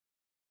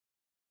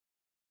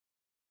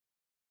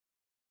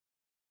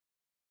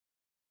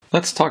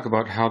Let's talk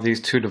about how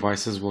these two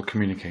devices will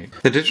communicate.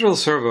 The digital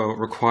servo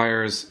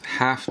requires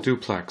half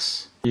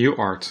duplex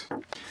UART.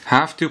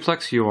 Half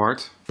duplex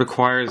UART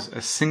requires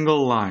a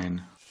single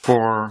line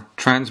for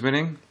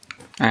transmitting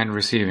and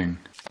receiving.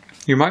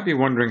 You might be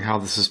wondering how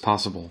this is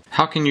possible.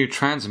 How can you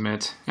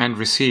transmit and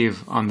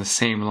receive on the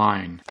same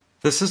line?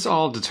 This is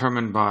all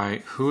determined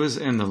by who is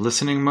in the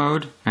listening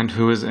mode and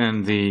who is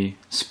in the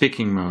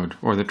speaking mode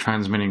or the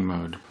transmitting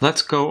mode.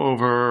 Let's go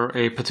over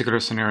a particular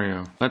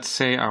scenario. Let's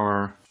say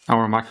our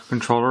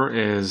microcontroller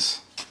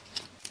is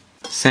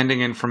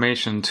sending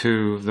information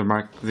to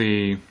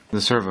the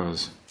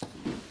servos.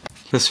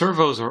 The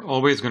servos are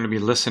always going to be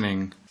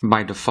listening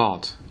by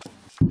default.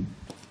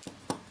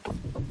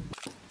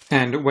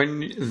 And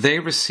when they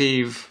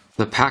receive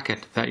the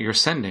packet that you're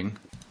sending,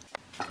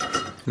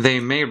 they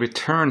may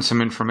return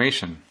some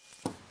information.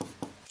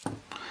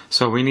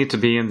 So we need to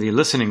be in the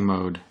listening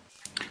mode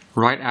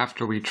right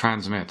after we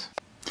transmit.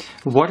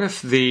 What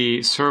if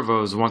the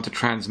servos want to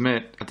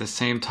transmit at the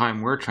same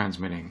time we're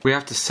transmitting? We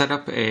have to set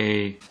up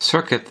a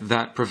circuit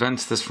that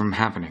prevents this from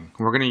happening.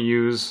 We're going to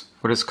use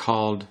what is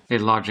called a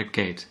logic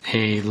gate,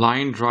 a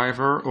line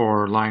driver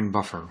or line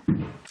buffer.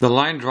 The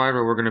line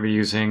driver we're going to be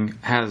using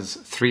has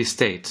three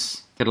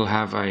states. It'll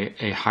have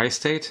a high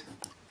state,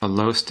 a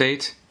low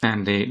state,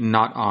 and a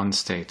not on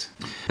state.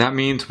 That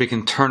means we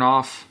can turn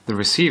off the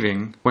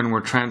receiving when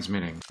we're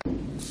transmitting.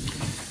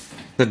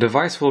 The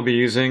device we'll be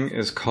using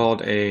is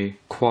called a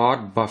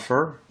quad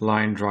buffer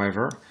line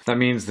driver. That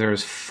means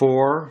there's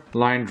 4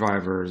 line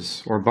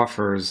drivers or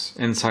buffers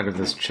inside of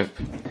this chip.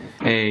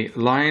 A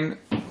line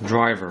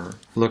driver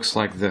looks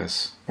like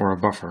this, or a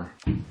buffer.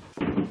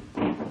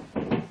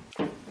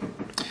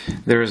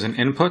 There is an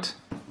input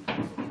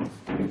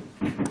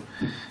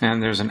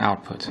and there's an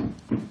output.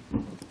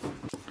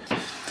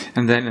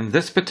 And then in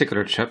this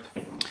particular chip,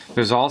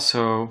 there's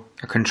also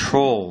a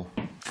control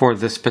for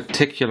this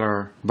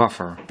particular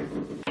buffer.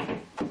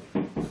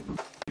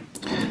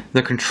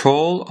 The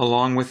control,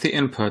 along with the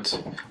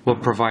input, will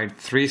provide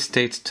 3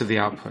 states to the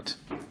output.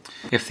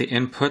 If the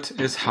input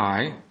is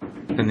high,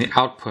 then the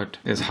output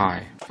is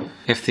high.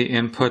 If the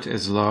input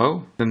is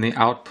low, then the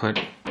output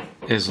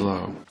is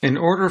low. In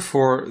order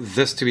for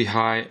this to be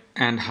high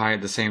and high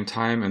at the same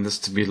time, and this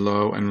to be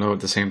low and low at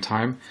the same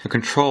time, the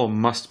control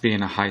must be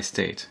in a high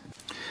state.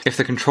 If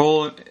the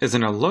control is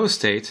in a low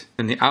state,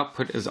 then the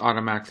output is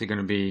automatically going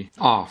to be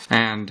off.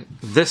 And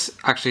this,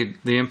 actually,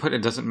 the input,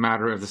 it doesn't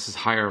matter if this is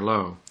high or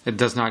low. It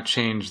does not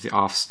change the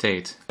off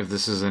state if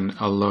this is in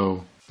a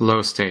low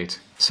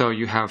state. So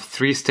you have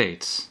 3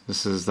 states.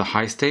 This is the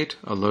high state,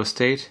 a low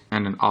state,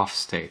 and an off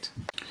state.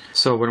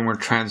 So when we're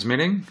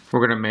transmitting, we're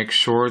going to make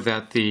sure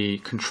that the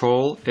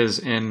control is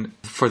in,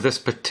 for this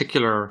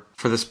particular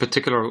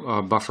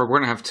buffer, we're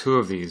going to have 2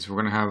 of these. We're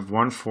going to have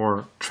one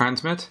for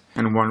transmit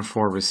and one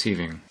for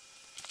receiving.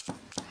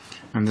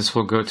 And this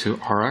will go to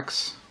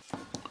RX,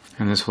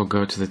 and this will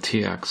go to the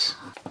TX,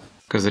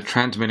 because the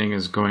transmitting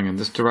is going in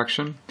this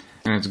direction,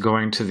 and it's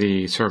going to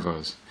the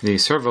servos. The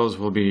servos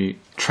will be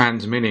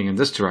transmitting in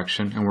this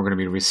direction, and we're going to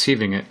be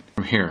receiving it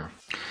from here.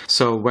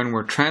 So when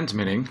we're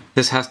transmitting,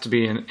 this has to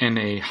be in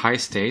a high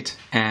state,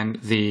 and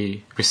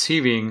the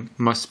receiving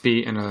must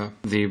be in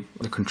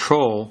the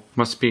control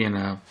must be in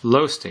a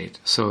low state.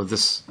 So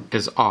this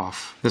is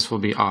off. This will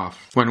be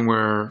off. When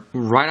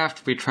right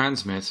after we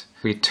transmit,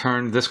 we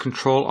turn this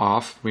control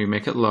off, we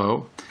make it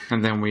low,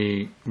 and then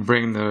we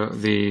bring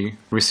the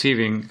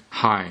receiving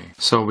high,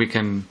 so we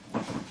can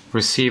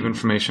receive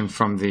information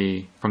from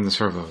the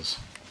servos.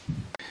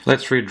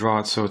 Let's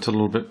redraw it so it's a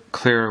little bit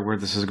clearer where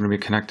this is going to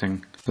be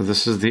connecting. So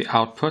this is the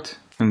output,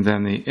 and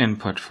then the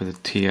input for the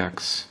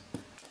TX.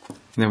 And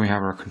then we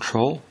have our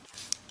control,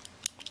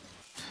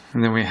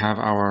 and then we have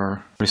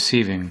our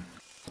receiving.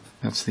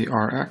 That's the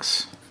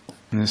RX,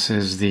 and this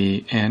is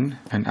the in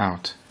and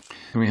out.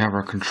 And we have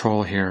our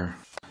control here.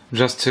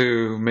 Just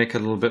to make it a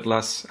little bit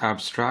less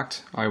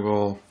abstract, I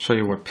will show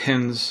you what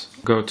pins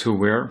go to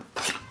where.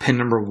 Pin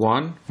number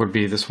 1 would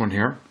be this one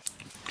here,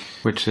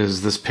 which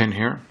is this pin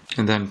here.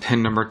 And then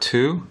pin number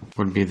 2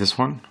 would be this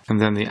one. And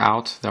then the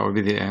out, that would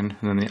be the in.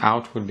 And then the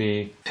out would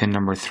be pin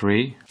number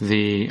 3.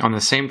 On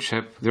the same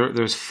chip,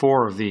 there's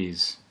 4 of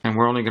these. And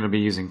we're only going to be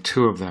using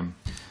 2 of them.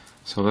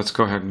 So let's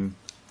go ahead and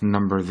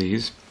number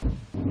these.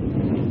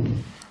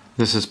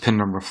 This is pin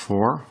number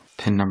 4,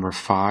 pin number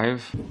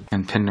 5,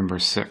 and pin number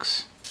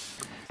 6.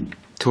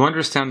 To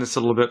understand this a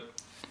little bit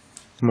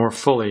more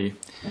fully,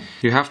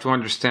 you have to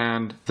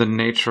understand the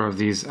nature of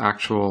these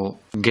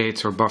actual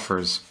gates or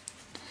buffers.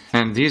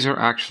 And these are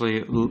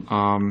actually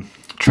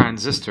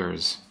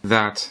transistors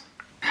that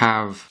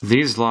have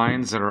these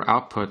lines that are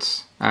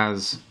outputs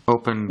as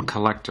open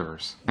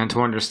collectors. And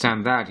to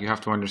understand that, you have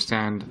to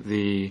understand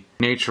the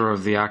nature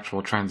of the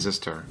actual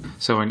transistor.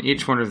 So in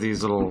each one of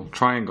these little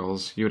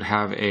triangles, you'd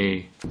have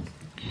a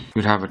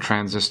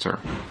transistor.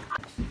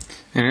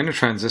 And in a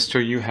transistor,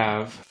 you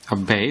have a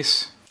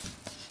base,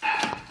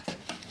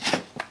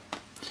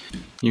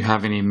 you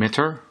have an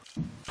emitter,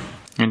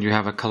 and you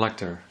have a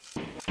collector.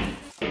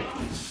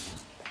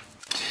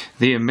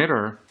 The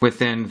emitter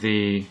within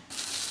the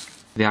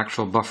the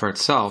actual buffer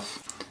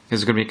itself,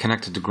 is going to be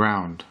connected to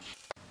ground.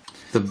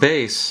 The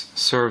base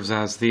serves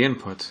as the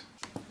input.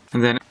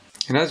 And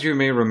as you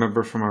may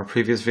remember from our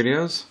previous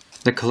videos,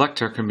 the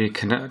collector can be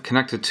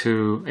connected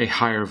to a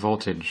higher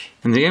voltage.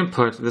 In the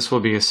input, this will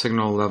be a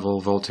signal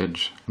level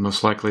voltage,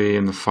 most likely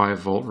in the 5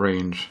 volt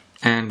range.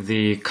 And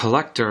the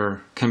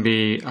collector can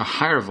be a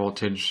higher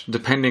voltage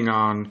depending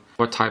on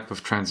what type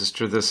of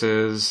transistor this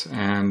is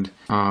and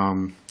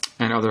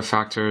other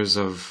factors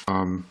of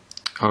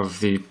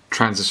the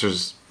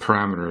transistor's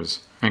parameters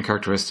and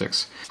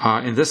characteristics.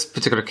 In this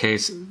particular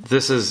case,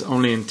 this is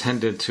only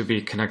intended to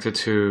be connected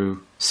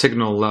to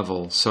signal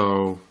level,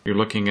 so you're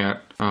looking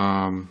at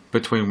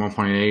between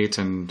 1.8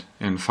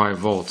 and 5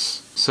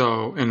 volts.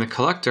 So in the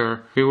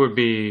collector, we would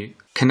be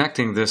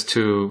connecting this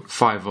to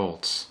 5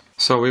 volts.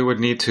 So we would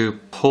need to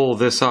pull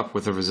this up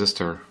with a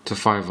resistor to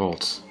 5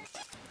 volts.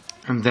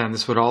 And then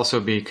this would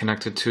also be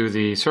connected to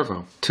the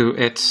servo, to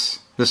its,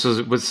 this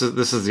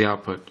is the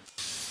output.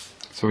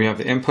 So we have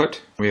the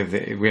input, we have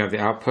the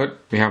output,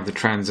 we have the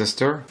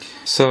transistor.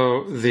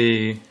 So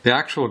the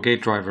actual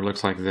gate driver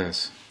looks like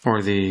this,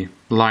 or the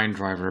line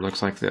driver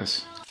looks like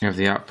this. You have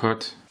the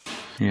output,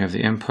 you have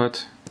the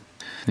input,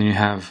 then you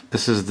have,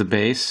 this is the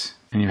base,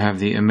 and you have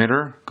the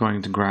emitter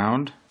going to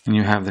ground, and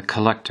you have the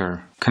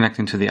collector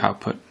connecting to the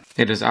output.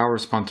 It is our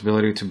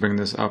responsibility to bring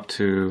this up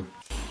to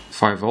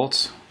 5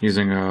 volts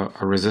using a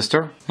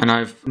resistor. And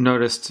I've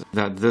noticed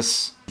that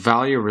this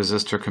value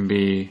resistor can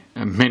be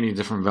many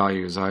different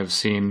values. I've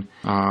seen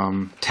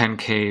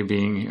 10K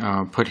being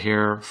put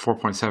here,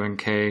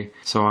 4.7K.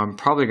 So I'm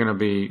probably going to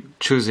be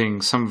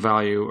choosing some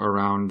value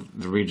around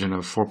the region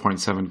of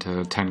 4.7 to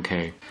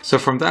 10K. So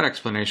from that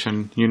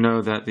explanation, you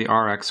know that the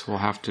RX will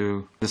have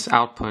to, this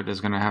output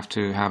is going to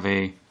have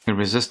a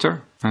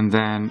resistor, and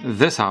then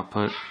this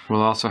output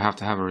will also have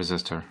to have a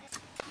resistor.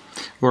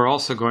 We're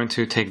also going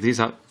to take these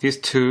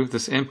two,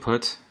 this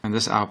input and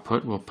this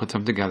output, we'll put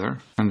them together,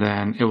 and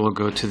then it will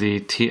go to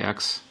the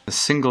TX, the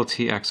single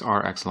TX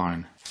RX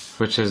line,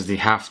 which is the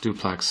half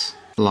duplex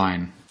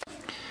line.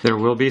 There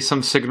will be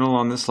some signal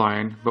on this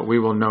line, but we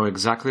will know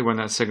exactly when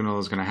that signal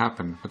is going to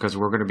happen because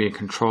we're going to be in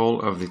control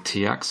of the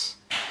TX,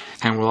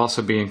 and we'll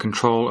also be in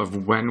control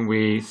of when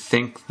we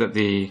think that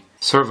the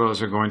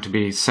servos are going to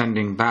be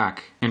sending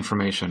back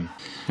information.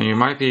 And you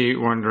might be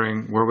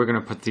wondering where we're going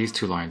to put these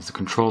two lines, the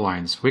control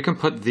lines. We can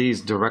put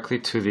these directly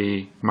to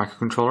the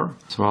microcontroller.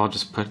 So I'll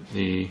just put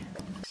the,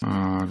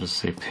 just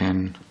say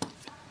pin.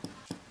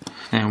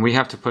 And we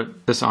have to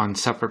put this on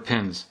separate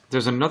pins.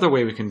 There's another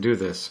way we can do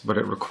this, but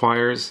it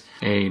requires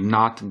a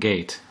NOT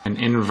gate, an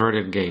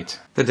inverted gate.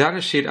 The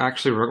datasheet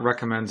actually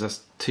recommends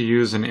us to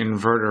use an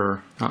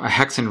inverter, a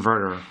hex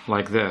inverter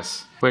like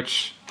this,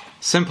 which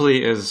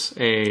simply is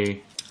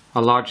a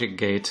logic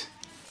gate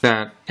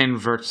that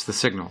inverts the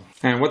signal.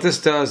 And what this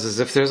does is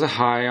if there's a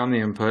high on the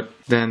input,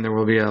 then there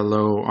will be a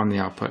low on the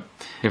output.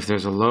 If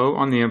there's a low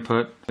on the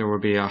input, there will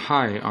be a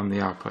high on the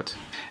output.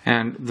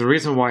 And the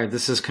reason why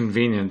this is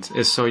convenient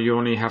is so you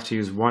only have to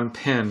use one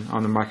pin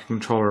on the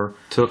microcontroller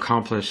to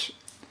accomplish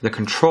the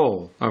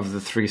control of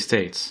the 3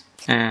 states.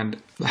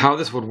 And how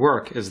this would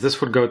work is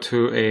this would go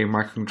to a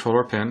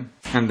microcontroller pin,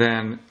 and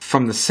then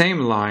from the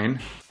same line,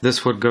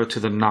 this would go to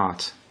the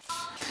NOT.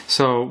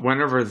 So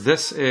whenever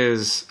this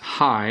is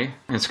high,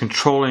 it's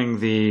controlling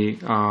the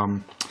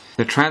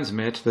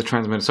transmit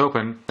is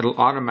open, it'll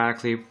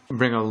automatically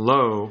bring a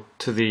low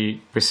to the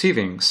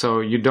receiving. So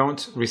you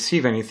don't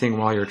receive anything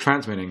while you're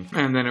transmitting.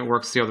 And then it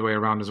works the other way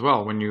around as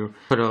well. When you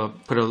put a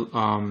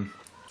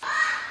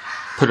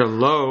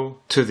low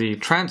to the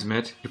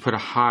transmit, you put a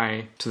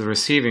high to the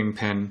receiving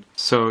pin,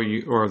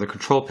 or the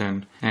control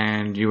pin,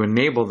 and you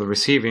enable the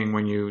receiving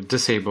when you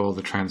disable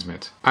the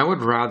transmit. I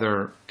would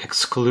rather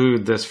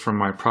exclude this from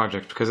my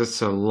project because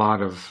it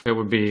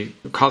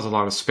would cause a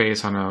lot of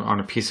space on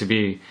a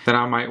PCB that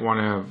I might want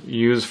to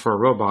use for a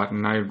robot,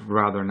 and I'd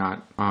rather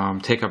not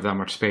take up that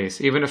much space.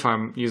 Even if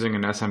I'm using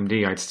an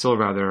SMD, I'd still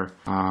rather,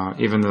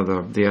 even though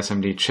the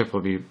SMD chip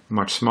will be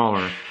much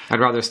smaller, I'd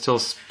rather still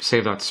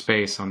save that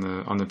space on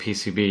the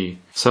PCB.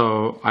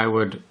 So I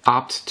would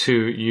opt to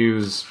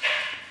use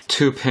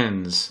 2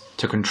 pins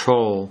to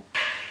control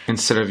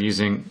instead of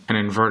using an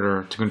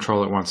inverter to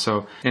control it once.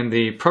 So in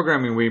the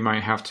programming, we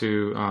might have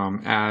to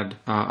add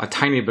a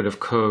tiny bit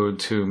of code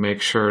to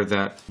make sure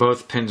that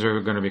both pins are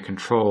going to be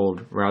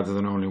controlled rather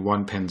than only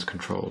one pin's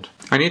controlled.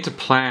 I need to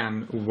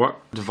plan what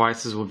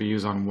devices will be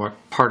used on what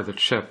part of the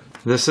chip.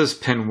 This is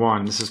pin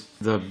 1, this is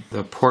the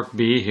port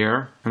B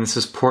here, and this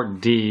is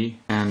port D,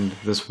 and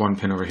this one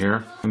pin over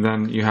here. And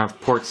then you have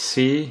port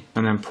C,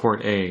 and then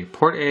port A.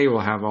 Port A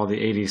will have all the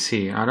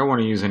ADC. I don't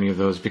want to use any of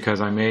those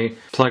because I may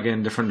plug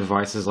in different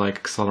devices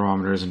like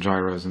accelerometers and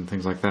gyros and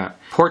things like that.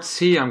 Port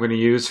C I'm going to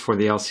use for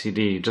the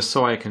LCD, just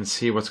so I can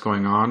see what's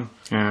going on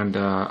and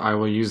I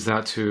will use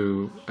that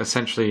to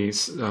essentially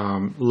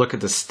look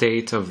at the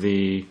state of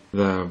the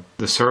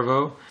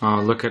servo,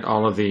 look at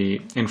all of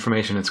the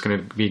information it's going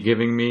to be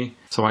giving me,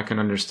 so I can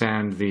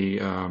understand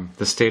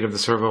the state of the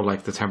servo,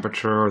 like the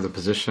temperature or the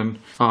position.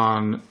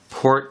 On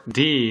port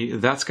D,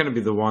 that's going to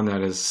be the one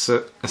that is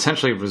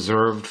essentially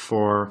reserved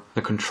for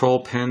the control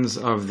pins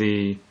of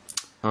the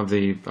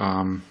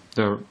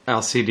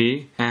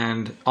LCD,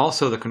 and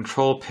also the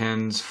control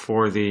pins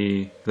for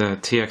the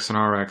TX and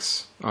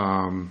RX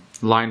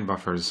line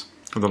buffers,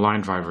 or the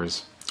line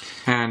drivers.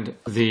 And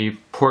the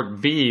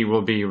port B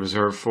will be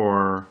reserved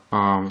for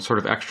sort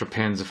of extra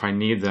pins if I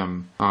need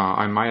them.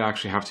 I might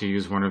actually have to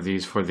use one of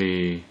these for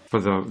the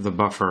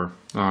buffer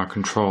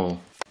control.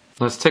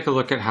 Let's take a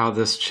look at how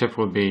this chip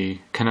will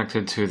be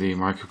connected to the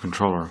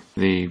microcontroller.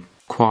 The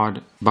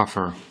quad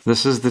buffer.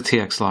 This is the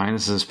TX line.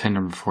 This is pin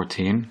number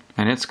 14,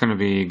 and it's going to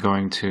be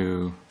going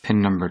to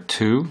pin number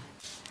 2,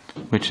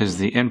 which is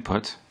the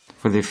input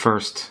for the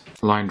first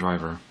line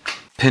driver.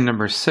 Pin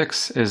number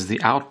 6 is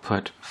the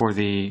output for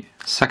the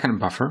second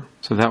buffer,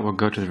 so that will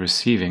go to the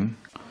receiving.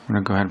 I'm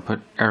going to go ahead and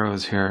put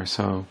arrows here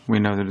so we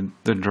know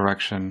the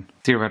direction,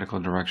 theoretical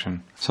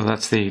direction. So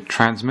that's the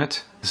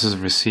transmit. This is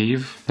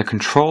receive. The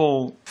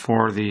control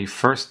for the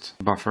first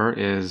buffer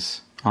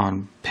is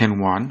on pin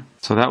 1,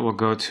 so that will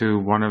go to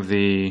one of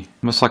the,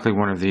 most likely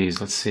one of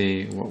these. Let's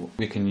see what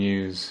we can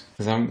use,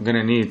 because I'm going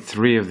to need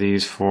 3 of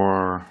these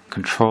for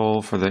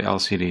control for the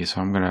LCD,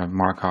 so I'm going to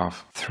mark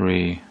off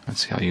 3.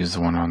 Let's see, I'll use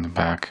the one on the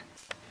back.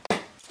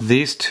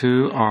 These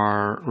 2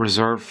 are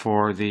reserved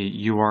for the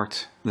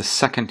UART, the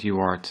second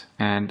UART,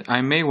 and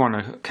I may want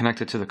to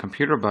connect it to the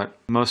computer, but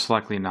most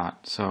likely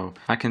not. So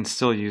I can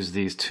still use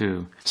these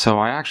 2. So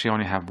I actually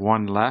only have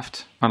 1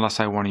 left,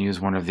 unless I want to use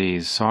one of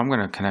these. So I'm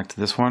going to connect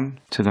this one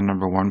to the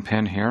number 1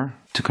 pin here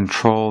to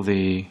control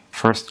the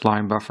first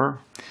line buffer.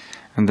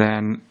 And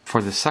then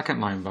for the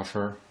second line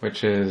buffer,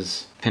 which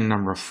is pin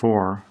number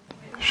 4,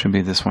 should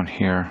be this one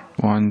here.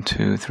 1,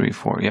 2, 3,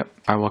 4. Yep.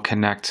 I will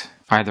connect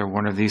either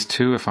one of these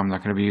 2 if I'm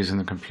not going to be using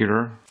the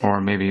computer, or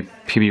maybe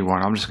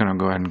PB1. I'm just going to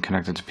go ahead and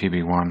connect it to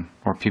PB1,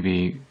 or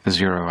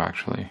PB0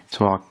 actually.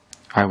 So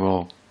I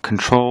will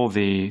control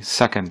the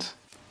second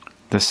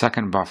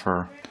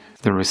buffer,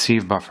 the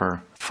receive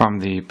buffer, from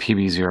the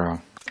PB0.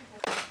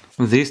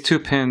 These 2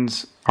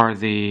 pins are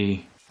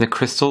the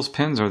crystals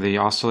pins, or the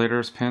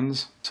oscillators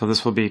pins. So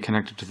this will be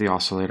connected to the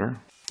oscillator.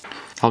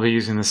 I'll be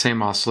using the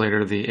same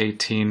oscillator, the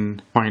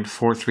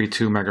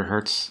 18.432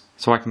 megahertz,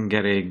 so I can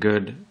get a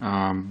good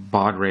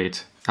baud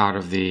rate out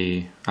of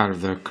the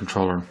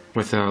controller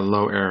with a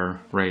low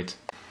error rate.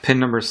 Pin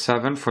number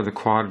 7 for the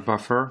quad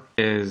buffer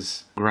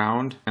is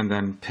ground, and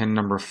then pin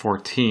number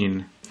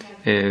 14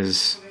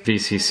 is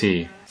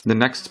VCC. The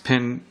next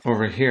pin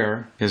over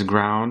here is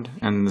ground,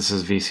 and this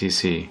is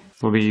VCC.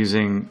 We'll be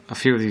using a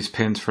few of these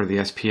pins for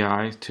the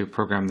SPI to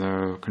program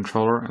the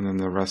controller, and then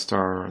the rest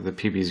are the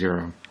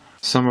PB0.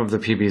 Some of the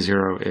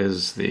PB0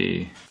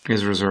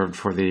 is reserved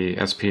for the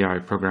SPI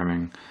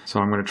programming, so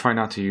I'm going to try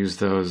not to use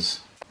those.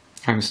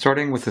 I'm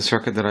starting with the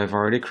circuit that I've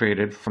already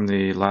created from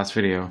the last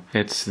video.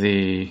 It's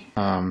the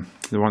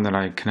one that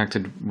I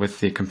connected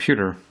with the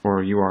computer,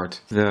 or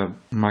UART. The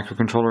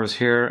microcontroller is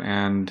here,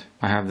 and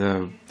I have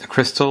the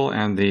crystal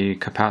and the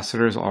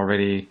capacitors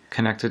already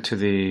connected to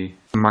the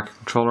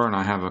microcontroller, and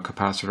I have a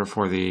capacitor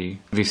for the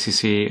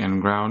VCC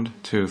and ground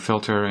to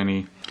filter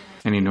any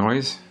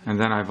noise. And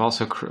then I've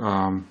also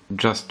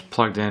just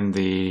plugged in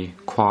the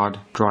quad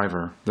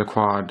driver, the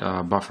quad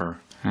buffer.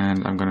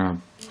 And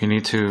you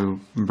need to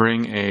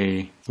bring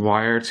a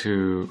wire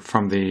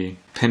from the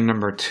pin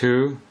number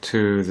 2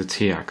 to the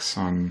TX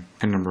on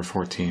pin number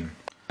 14.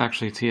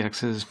 Actually,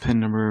 TX is pin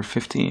number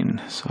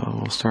 15, so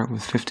we'll start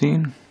with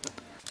 15.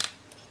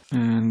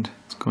 And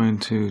it's going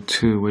to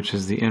 2, which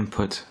is the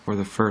input for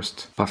the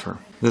first buffer.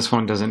 This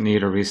one doesn't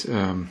need a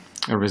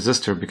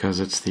resistor because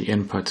it's the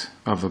input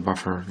of the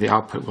buffer. The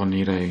output will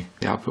need a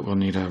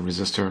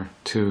resistor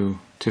to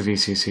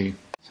VCC.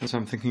 Since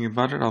I'm thinking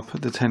about it, I'll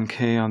put the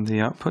 10K on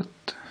the output.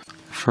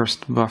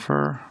 First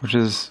buffer, which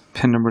is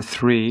pin number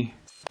 3.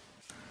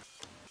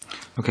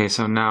 Okay,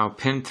 so now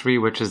pin 3,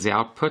 which is the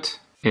output,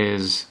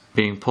 is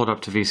being pulled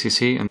up to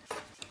VCC, and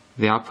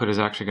the output is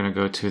actually going to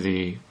go to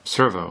the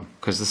servo,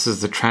 because this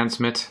is the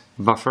transmit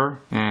buffer,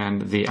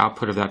 and the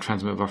output of that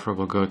transmit buffer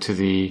will go to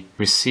the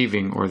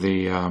receiving, or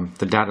the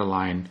data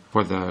line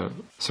for the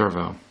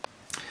servo.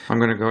 I'm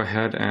going to go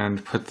ahead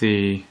and put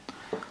the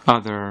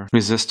other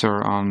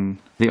resistor on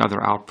the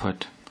other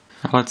output.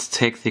 Now let's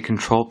take the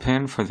control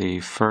pin for the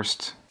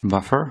first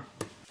buffer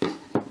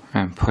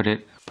and put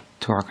it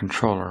to our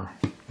controller,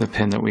 the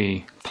pin that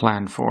we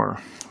planned for,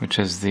 which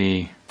is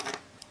these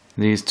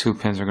 2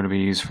 pins are going to be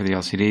used for the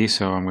LCD,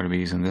 so I'm going to be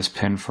using this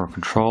pin for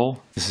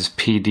control. This is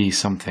PD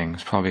something.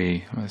 It's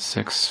probably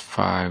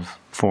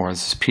 654.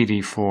 This is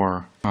PD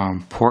for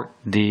port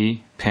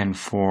D, pin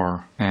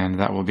 4, and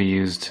that will be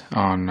used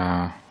on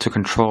to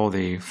control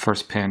the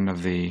first pin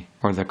of the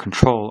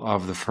control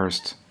of the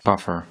first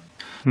buffer.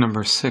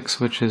 Number 6,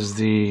 which is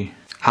the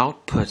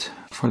output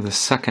for the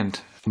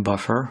second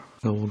buffer,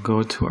 So we'll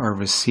go to our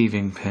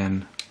receiving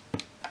pin,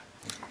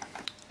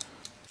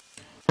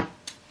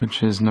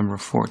 which is number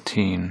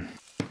 14.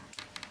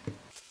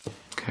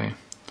 Okay.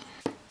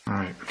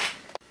 Alright.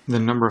 The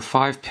number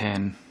 5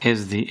 pin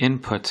is the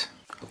input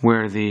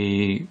where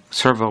the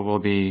servo will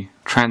be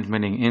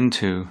transmitting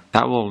into.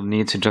 That will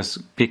need to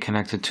just be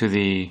connected to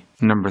the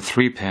number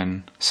 3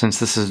 pin, since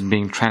this is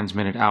being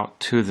transmitted out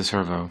to the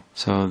servo.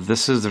 So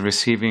this is the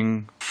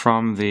receiving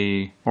from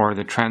the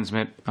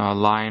transmit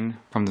line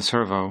from the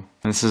servo,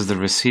 and this is the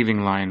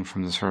receiving line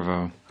from the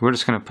servo. We're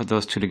just going to put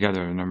those two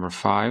together, number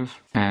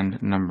 5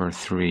 and number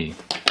 3.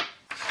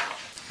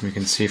 We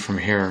can see from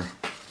here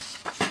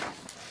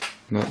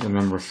that the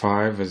number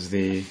 5 is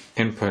the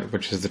input,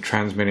 which is the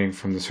transmitting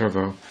from the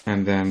servo,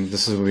 and then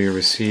this will be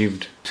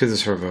received to the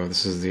servo.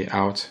 This is the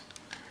out.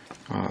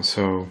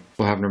 So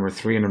we'll have number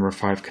 3 and number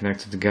 5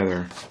 connected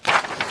together,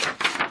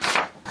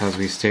 as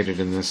we stated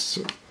in this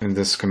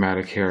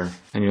schematic here.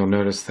 And you'll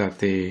notice that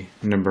the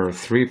number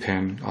 3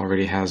 pin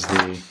already has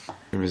the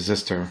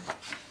resistor.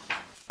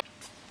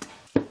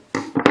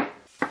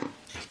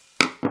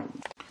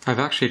 I've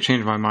actually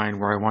changed my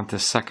mind where I want the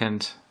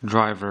second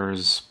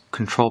driver's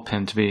control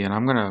pin to be, and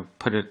I'm going to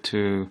put it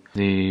to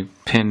the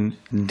pin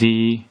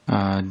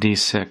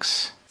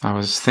D6. I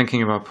was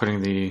thinking about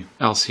putting the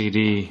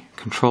LCD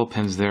control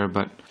pins there,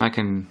 but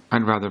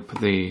I'd rather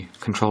put the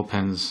control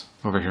pins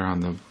over here on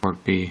the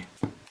port B.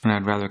 And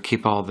I'd rather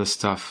keep all this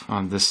stuff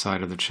on this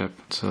side of the chip.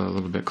 It's a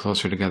little bit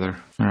closer together.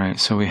 Alright,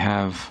 so we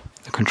have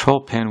the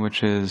control pin,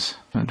 which is...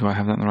 do I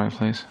have that in the right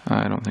place?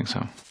 I don't think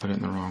so. Put it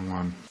in the wrong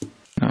one.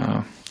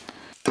 No.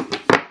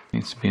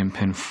 Needs to be in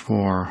pin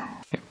 4.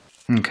 Yep.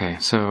 Okay,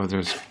 so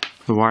there's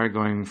the wire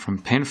going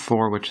from pin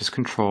 4, which is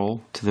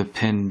control, to the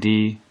pin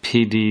D,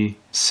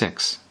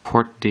 PD6.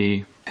 Port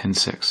D, pin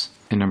 6.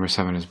 And number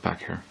 7 is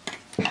back here.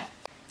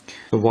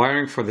 The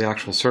wiring for the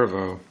actual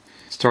servo,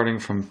 starting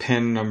from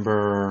pin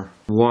number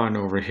 1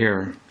 over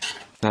here.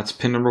 That's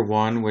pin number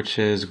 1, which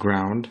is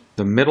ground.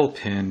 The middle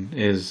pin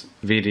is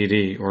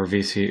VDD or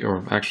VC,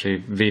 or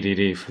actually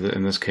VDD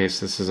in this case.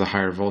 This is a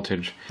higher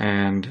voltage.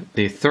 And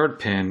the third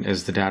pin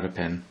is the data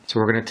pin. So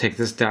we're going to take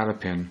this data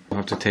pin. We'll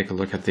have to take a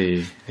look at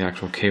the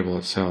actual cable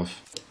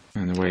itself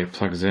and the way it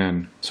plugs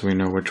in, so we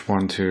know which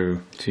one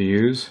to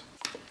use.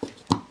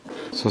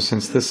 So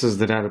since this is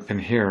the data pin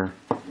here,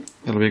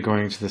 it'll be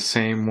going to the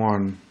same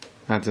one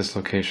at this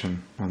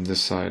location on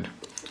this side.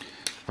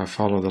 If I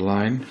follow the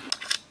line,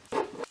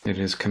 it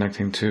is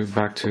connecting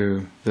back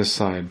to this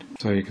side.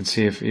 So you can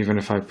see even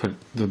if I put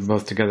them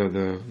both together,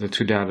 the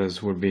two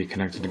datas would be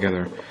connected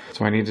together.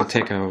 So I need to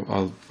take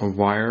a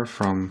wire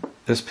from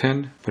this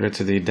pin, put it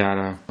to the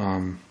data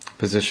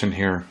position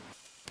here.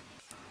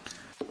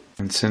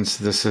 And since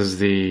this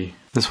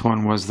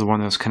one was the one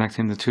that was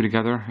connecting the two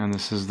together, and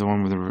this is the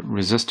one with the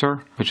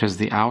resistor, which is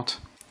the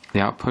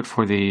output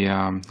for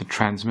the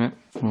transmit.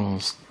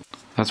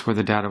 That's where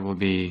the data will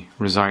be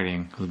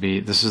residing.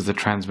 This is the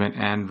transmit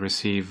and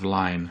receive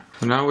line.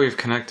 So now we've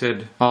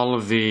connected all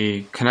of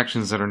the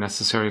connections that are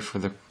necessary for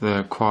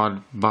the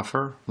quad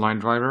buffer line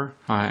driver,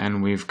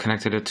 and we've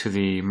connected it to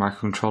the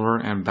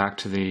microcontroller and back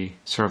to the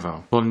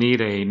servo. We'll need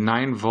a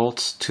 9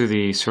 volts to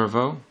the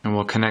servo, and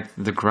we'll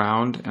connect the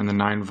ground and the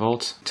 9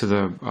 volts to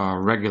the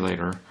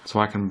regulator,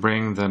 so I can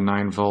bring the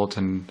 9 volt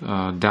and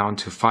down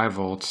to 5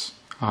 volts.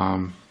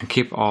 And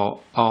keep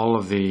all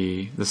of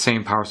the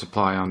same power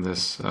supply on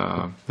this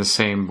the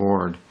same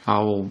board.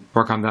 I'll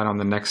work on that on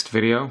the next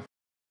video.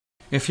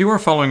 If you are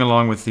following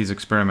along with these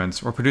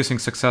experiments or producing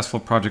successful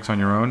projects on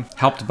your own,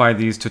 helped by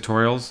these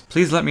tutorials,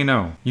 please let me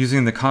know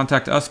using the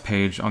Contact Us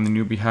page on the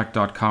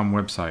newbiehack.com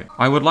website.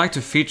 I would like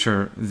to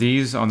feature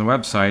these on the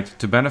website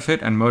to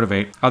benefit and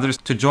motivate others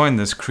to join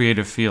this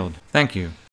creative field. Thank you.